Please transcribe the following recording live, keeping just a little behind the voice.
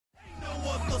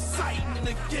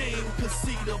the game, cause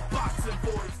see the boxing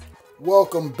voice.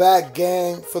 Welcome back,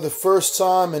 gang, for the first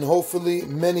time and hopefully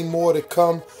many more to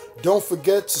come. Don't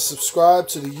forget to subscribe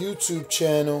to the YouTube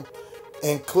channel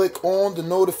and click on the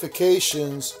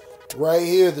notifications right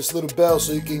here, this little bell,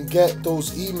 so you can get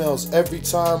those emails every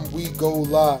time we go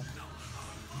live.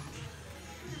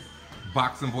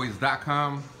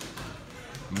 BoxingVoice.com.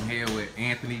 I'm here with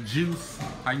Anthony Juice.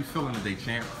 How you feeling today,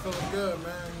 champ? Feeling good,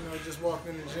 man. You know, just walked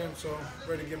in the gym, so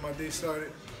ready to get my day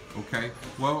started. Okay.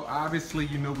 Well, obviously,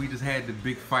 you know, we just had the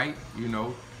big fight, you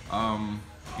know,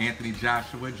 Anthony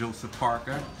Joshua, Joseph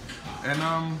Parker.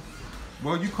 And,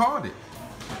 well, you called it.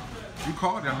 You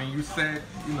called it. I mean, you said,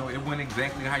 you know, it went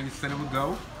exactly how you said it would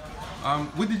go.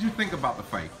 What did you think about the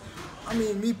fight? I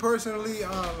mean, me personally,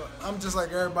 I'm just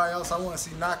like everybody else. I want to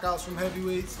see knockouts from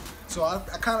heavyweights. So I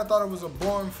kind of thought it was a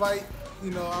boring fight.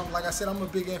 You know, like I said, I'm a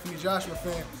big Anthony Joshua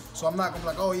fan. So I'm not going to be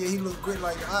like, oh, yeah, he looked great.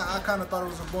 Like, I kind of thought it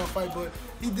was a boring fight. But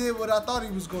he did what I thought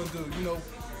he was going to do. You know,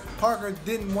 Parker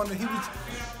didn't want to.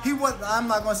 He was. I'm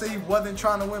not going to say he wasn't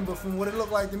trying to win. But from what it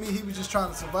looked like to me, he was just trying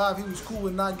to survive. He was cool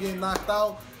with not getting knocked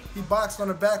out. He boxed on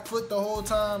the back foot the whole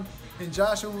time. And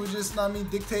Joshua was just,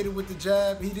 dictated with the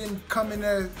jab. He didn't come in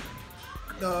there.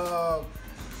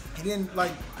 He didn't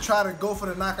like try to go for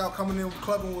the knockout, coming in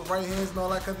clubbing with right hands and all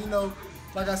that. Cause you know,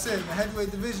 like I said, in the heavyweight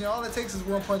division, all it takes is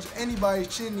one punch. Anybody's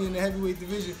chinny in the heavyweight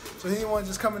division. So he didn't want to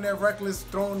just come in there reckless,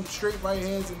 throwing straight right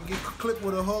hands and get clipped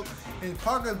with a hook. And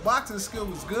Parker's boxing skill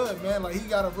was good, man. Like he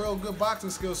got a real good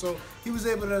boxing skill. So he was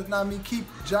able to, keep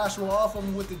Joshua off of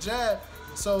him with the jab.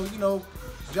 So you know,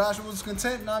 Joshua was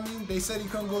content. They said he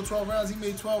couldn't go 12 rounds. He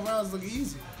made 12 rounds look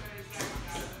easy.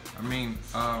 I mean,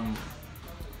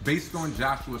 based on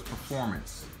Joshua's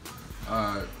performance,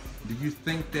 do you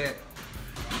think that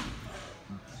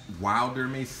Wilder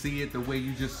may see it the way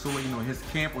you just saw, you know, his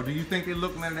camp, or do you think they're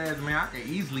looking at it as, man, I can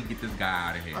easily get this guy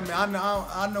out of here? I mean,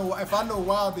 I know if I know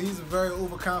Wilder, he's a very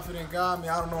overconfident guy. I mean,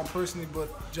 I don't know him personally,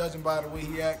 but judging by the way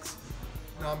he acts,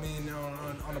 you know what I mean,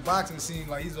 on the boxing scene,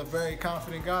 like he's a very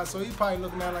confident guy. So he's probably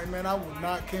looking at it like, man, I will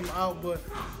knock him out. But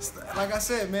like I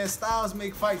said, man, styles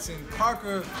make fights, and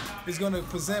Parker is going to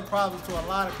present problems to a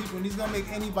lot of people, and he's going to make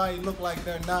anybody look like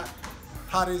they're not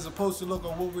how they're supposed to look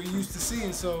or what we're used to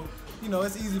seeing. So, you know,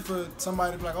 it's easy for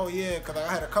somebody to be like, oh yeah, because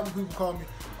I had a couple people call me,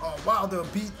 Wilder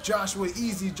beat Joshua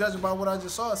easy, judging by what I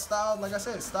just saw. Styles, like I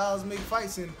said, styles make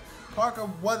fights, and Parker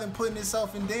wasn't putting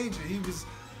himself in danger. He was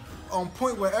on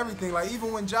point with everything. Like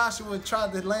even when Joshua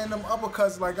tried to land them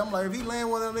uppercuts, like I'm like, if he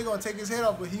land one of them, they're gonna take his head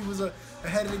off. But he was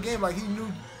ahead of the game. Like he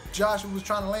knew Joshua was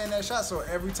trying to land that shot, so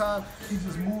every time he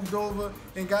just moved over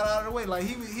and got out of the way. Like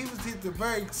he was a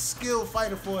very skilled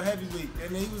fighter for a heavyweight.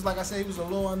 And he was, like I said, he was a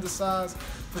little undersized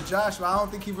for Joshua. I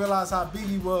don't think he realized how big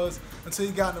he was until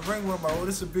he got in the ring with him. Like, oh,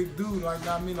 this is a big dude. Like,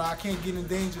 I can't get in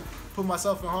danger, put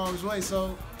myself in harm's way.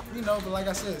 So, you know, but like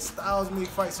I said, styles make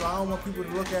fights, so I don't want people to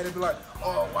look at it and be like,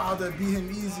 oh, Wilder beat him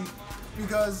easy,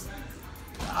 because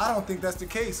I don't think that's the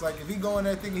case. Like, if he go in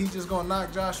there thinking he's just going to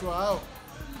knock Joshua out,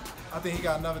 I think he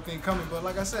got another thing coming. But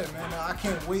like I said, man, I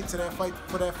can't wait for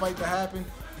that fight to happen.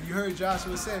 And you heard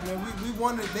Joshua say, man,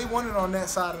 they won it on that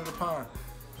side of the pond.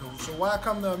 So why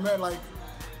come to America? Like,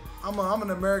 I'm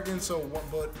an American,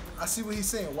 but I see what he's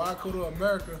saying. Why go to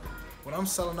America when I'm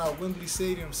selling out Wembley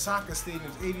Stadium, soccer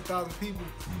stadiums, 80,000 people,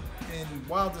 and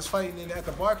Wilder's fighting at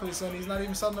the Barclays Center? He's not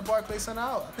even selling the Barclays Center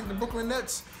out. I think the Brooklyn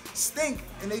Nets stink,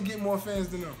 and they get more fans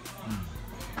than them.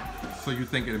 So you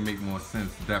think it'd make more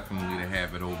sense, definitely, to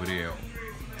have it over there?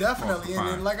 Definitely, and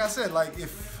then, like I said, like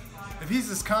if he's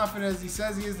as confident as he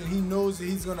says he is, and he knows that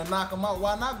he's gonna knock him out,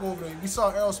 why not go over there? We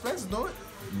saw Errol Spence do it,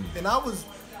 and I was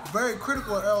very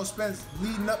critical of Errol Spence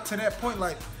leading up to that point.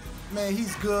 Like, man,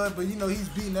 he's good, but you know he's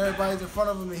beating everybody in front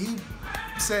of him, and he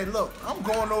said, look, I'm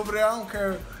going over there. I don't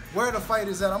care where the fight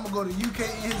is at. I'm gonna go to UK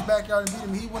in his backyard and beat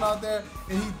him. He went out there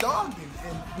and he dogged him,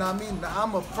 and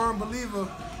I'm a firm believer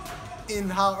in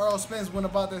how Errol Spence went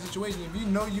about that situation. If you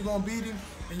know you're gonna beat him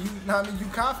and you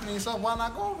confident in yourself, why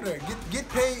not go over there? Get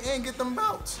paid and get them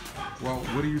bouts. Well,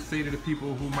 what do you say to the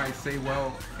people who might say,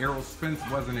 well, Errol Spence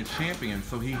wasn't a champion,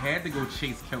 so he had to go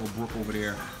chase Kell Brook over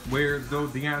there, whereas though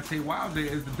Deontay Wilder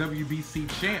is the WBC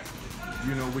champ,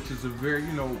 you know, which is a very,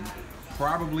 you know,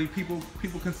 probably people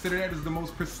consider that as the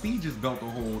most prestigious belt to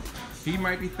hold. He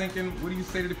might be thinking, what do you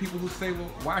say to the people who say,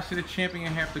 well, why should a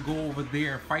champion have to go over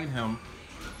there and fight him?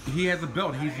 He has a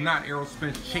belt. He's not Errol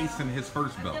Spence chasing his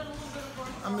first belt.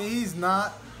 I mean, he's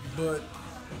not, but,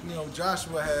 you know,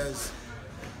 Joshua has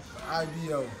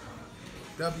IBO,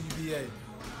 WBA,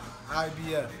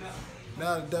 IBF,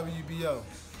 now the WBO,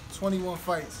 21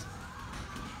 fights,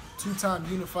 two-time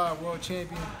unified world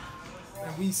champion,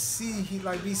 and we see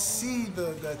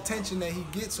the attention that he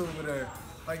gets over there.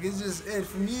 Like, it's just it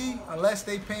for me. Unless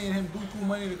they paying him buku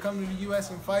money to come to the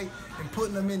U.S. and fight, and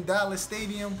putting him in Dallas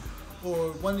Stadium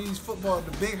or one of these football,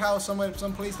 the big house,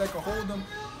 someplace that can hold him.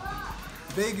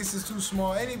 Vegas is too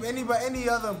small. Any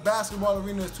other basketball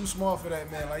arena is too small for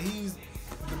that man. Like, he's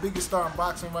the biggest star in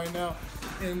boxing right now.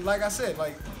 And like I said,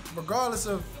 like, regardless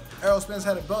of Errol Spence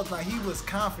had a belt now, he was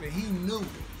confident. He knew.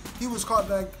 He was called,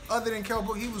 like, other than Kell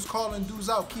Brook, he was calling dudes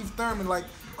out. Keith Thurman, like,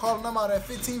 calling them out at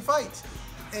 15 fights.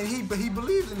 And but he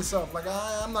believed in himself. Like,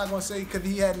 I'm not gonna say because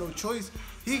he had no choice.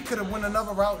 He could have went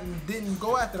another route and didn't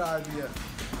go after the IBF.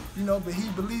 You know, but he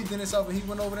believed in himself and he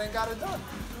went over there and got it done.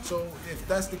 So if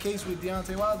that's the case with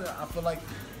Deontay Wilder, I feel like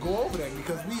go over there,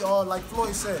 because we all, like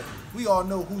Floyd said, we all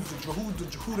know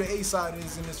who the A side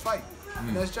is in this fight,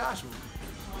 and that's Joshua.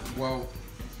 Well,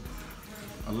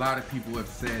 a lot of people have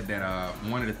said that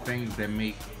one of the things that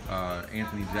make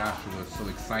Anthony Joshua so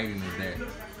exciting is that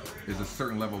there's a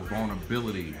certain level of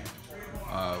vulnerability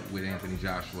with Anthony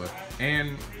Joshua,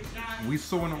 and we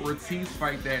saw in the Ortiz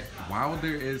fight that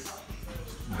Wilder is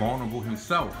vulnerable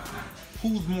himself.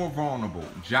 Who's more vulnerable,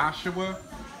 Joshua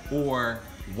or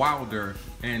Wilder?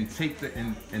 And take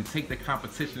the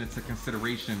competition into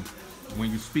consideration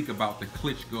when you speak about the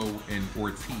Klitschko and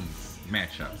Ortiz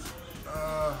matchups.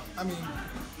 I mean,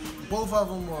 both of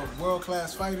them are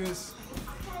world-class fighters.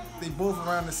 They both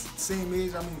around the same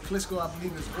age. I mean, Klitschko, I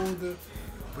believe, is older,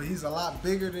 but he's a lot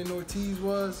bigger than Ortiz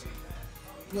was.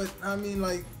 But I mean,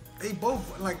 like, they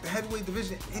both, like, the heavyweight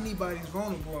division, anybody's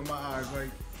vulnerable in my eyes. Like,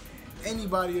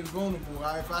 anybody is vulnerable.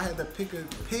 If I had to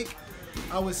pick,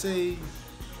 I would say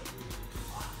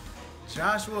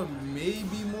Joshua may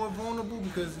be more vulnerable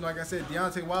because, like I said,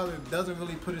 Deontay Wilder doesn't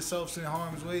really put himself in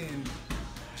harm's way, and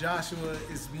Joshua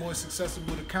is more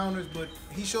susceptible to counters. But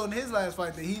he showed in his last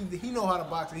fight that he know how to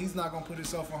box, and he's not gonna put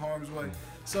himself in harm's way.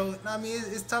 So I mean,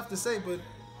 it's tough to say, but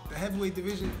the heavyweight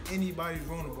division, anybody's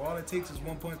vulnerable. All it takes is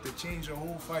one punch to change the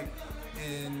whole fight,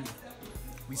 and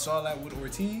we saw that with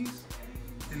Ortiz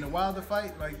in the Wilder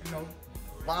fight. Like, you know,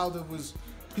 Wilder was,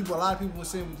 a lot of people were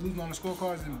saying was losing on the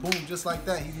scorecards, and boom, just like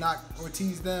that, he knocked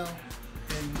Ortiz down,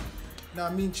 and you know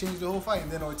what I mean, changed the whole fight.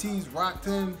 And then Ortiz rocked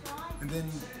him, and then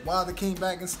Wilder came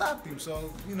back and stopped him.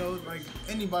 So, you know, like,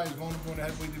 anybody's vulnerable in the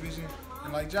heavyweight division.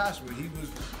 And like Joshua, he was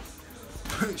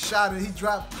shot it, he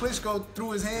dropped Klitschko,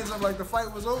 threw his hands up like the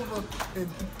fight was over, and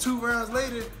 2 rounds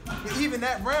later, even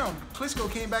that round, Klitschko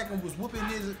came back and was whooping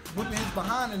his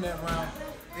behind in that round.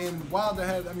 And Wilder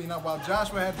had, I mean, while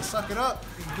Joshua had to suck it up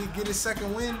and get his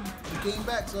second win, he came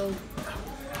back. So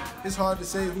it's hard to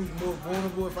say who's more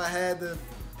vulnerable. If I had to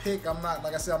pick, I'm not,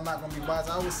 like I said, I'm not going to be biased.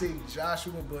 I would say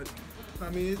Joshua, but I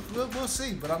mean, we'll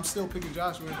see. But I'm still picking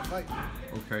Joshua in the fight.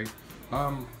 Okay.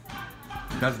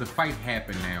 Does the fight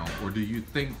happen now, or do you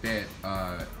think that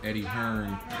Eddie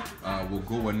Hearn will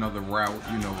go another route?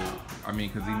 You know, I mean,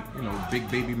 because Big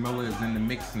Baby Miller is in the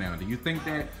mix now. Do you think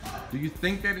that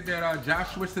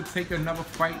Joshua should take another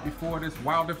fight before this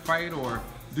Wilder fight, or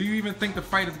do you even think the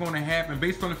fight is going to happen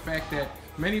based on the fact that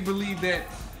many believe that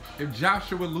if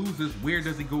Joshua loses, where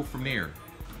does he go from there?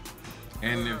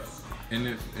 And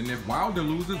if Wilder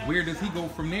loses, where does he go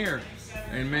from there?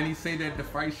 And many say that the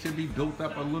fight should be built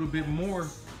up a little bit more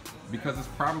because it's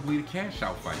probably the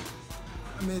cash-out fight.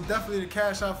 I mean, definitely the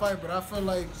cash-out fight, but I feel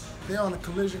like they're on a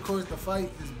collision course. The fight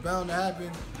is bound to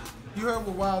happen. You heard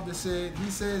what Wilder said. He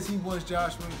says he wants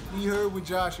Joshua. We heard what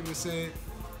Joshua said.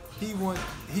 He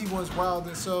wants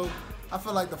Wilder. So I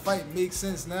feel like the fight makes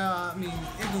sense now. I mean,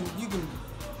 you can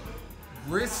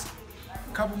risk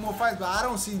a couple more fights, but I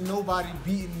don't see nobody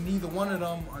beating neither one of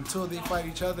them until they fight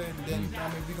each other, and then I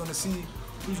mean, we're gonna see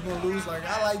who's gonna lose. Like,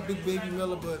 I like Big Baby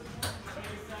Miller, but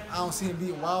I don't see him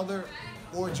beating Wilder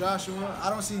or Joshua. I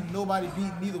don't see nobody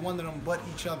beating neither one of them but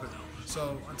each other.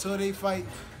 So until they fight,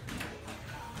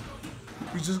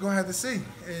 we just gonna have to see.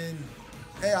 And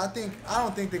hey, I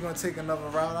don't think they're gonna take another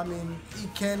route. I mean, he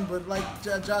can, but like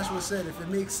Joshua said, if it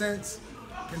makes sense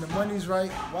and the money's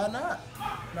right, why not?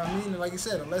 You know what I mean? Like you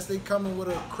said, unless they come in with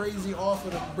a crazy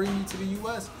offer to bring you to the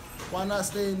U.S., why not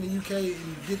stay in the UK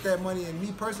and get that money? And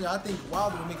me personally, I think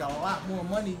Wilder will make a lot more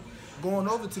money going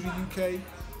over to the UK.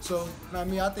 So, you know what I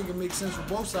mean, I think it makes sense for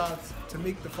both sides to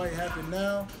make the fight happen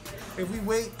now. If we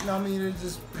wait, you know what I mean, they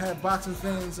just have boxing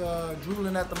fans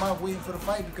drooling at the mouth waiting for the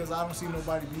fight, because I don't see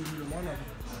nobody beating either one of them.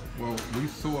 Well, we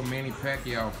saw Manny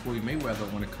Pacquiao, Floyd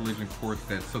Mayweather on a collision course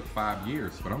that took 5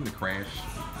 years for them to crash.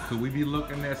 Could we be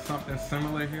looking at something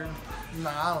similar here? Nah,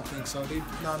 I don't think so. They, you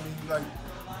know what I mean,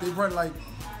 like, they run like,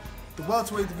 the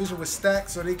welterweight division was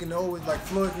stacked, so they can always, like,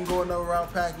 Floyd can go another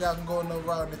route, Pacquiao can go another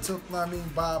route, and it took, you know what I mean,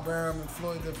 Bob Arum and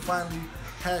Floyd to finally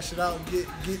hash it out and get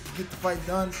the fight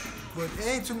done. But it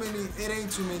ain't too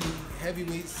many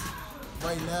heavyweights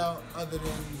right now other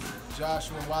than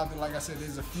Joshua and Wilder. Like I said,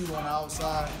 there's a few on the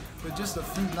outside, but just a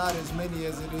few, not as many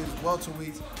as it is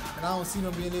welterweights. And I don't see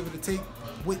them being able to take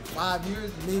with 5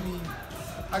 years. Maybe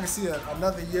I can see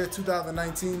another year,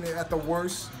 2019 at the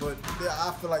worst, but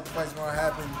I feel like the fight's gonna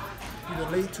happen either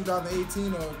late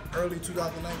 2018 or early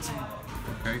 2019.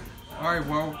 Okay. All right.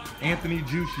 Well, Anthony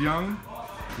Juice Young,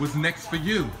 what's next for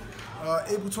you?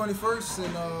 April 21st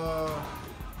in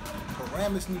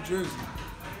Paramus, New Jersey.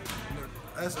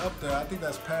 That's up there. I think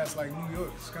that's past like New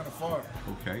York. It's kind of far.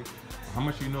 Okay. How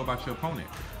much do you know about your opponent?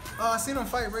 I seen him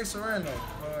fight Ray Serrano,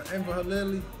 Enver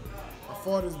Halili. I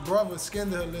fought his brother,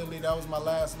 Skender Halili. That was my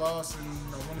last loss in,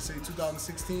 I want to say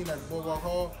 2016 at Boardwalk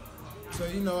Hall. So,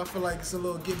 you know, I feel like it's a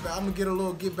little get back. I'm going to get a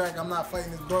little get back. I'm not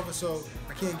fighting his brother, so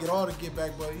I can't get all the get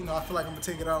back. But, you know, I feel like I'm going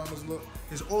to take it out on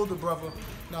his older brother, you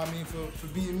know what I mean, for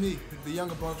beating me, the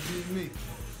younger brother beating me. Is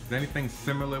there anything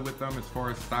similar with them as far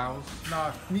as styles?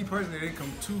 Nah, me personally, they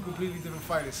come two completely different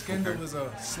fighters. Skender was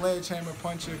a sledgehammer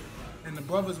puncher, and the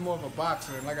brother's more of a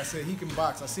boxer. And like I said, he can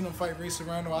box. I seen him fight Ray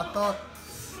Serrano. I thought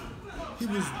he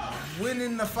was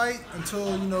winning the fight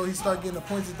until, you know, he started getting the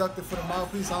points deducted for the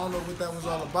mouthpiece. I don't know what that was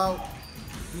all about.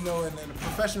 You know, and at a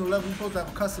professional level, you're supposed to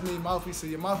have a custom-made mouthpiece, so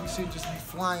your mouthpiece shouldn't just be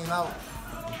flying out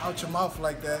your mouth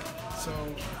like that. So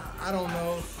I don't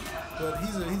know, but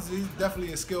he's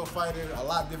definitely a skilled fighter, a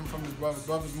lot different from his brother. His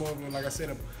brother's more of, like I said,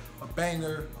 a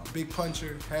banger, a big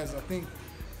puncher. Has, I think,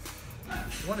 I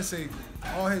want to say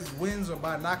all his wins are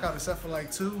by knockout except for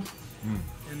like 2.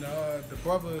 And the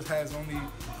brother has only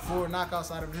 4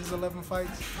 knockouts out of his 11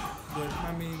 fights. But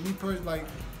I mean, me personally, like,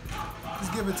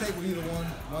 just give or take with either one.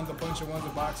 One's a puncher, one's a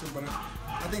boxer. But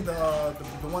I think the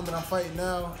one that I'm fighting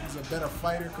now is a better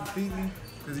fighter completely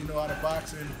because he know how to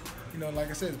box. And, you know, like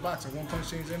I said, it's boxing. One punch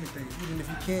changes anything. Even if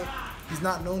he can't, he's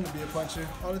not known to be a puncher.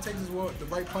 All it takes is the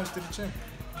right punch to the chin.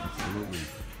 Absolutely.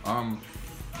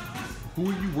 Who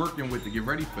are you working with to get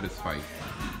ready for this fight?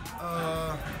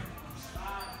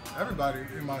 Everybody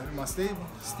in my stable.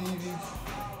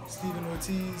 Steven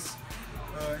Ortiz,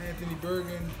 Anthony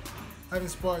Bergen. I haven't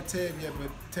sparred Ted yet, but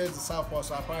Ted's a southpaw,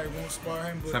 so I probably won't spar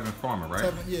him. But Tevin Farmer, right?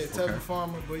 Tevin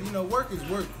Farmer. But, you know, work is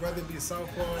work. Whether it be a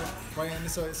southpaw, right hand,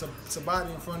 it's a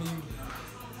body in front of you. You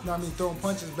know what I mean? Throwing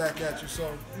punches back at you. So,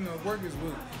 you know, work is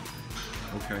work.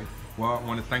 Okay. Well, I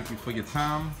want to thank you for your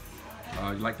time.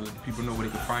 You'd like to let people know where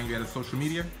they can find you at social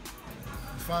media?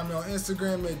 You find me on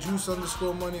Instagram at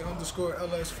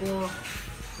juice_money_LS4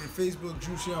 and Facebook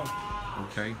Juice Young.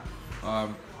 Okay.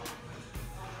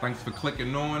 Thanks for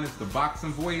clicking on. It's the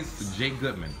Boxing Voice, Jay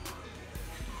Goodman.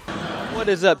 What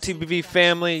is up, TBV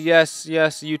family? Yes,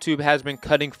 YouTube has been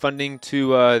cutting funding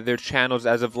to their channels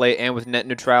as of late, and with net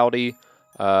neutrality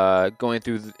going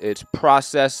through its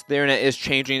process, the internet is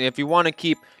changing. If you want to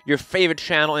keep your favorite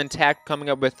channel intact, coming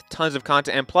up with tons of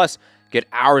content, and plus get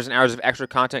hours and hours of extra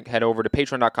content, head over to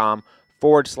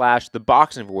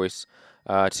patreon.com/ThaBoxingVoice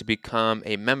to become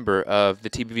a member of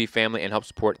the TBV family and help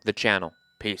support the channel.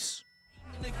 Peace.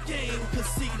 The game, 'cause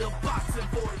see the boxing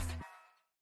voice.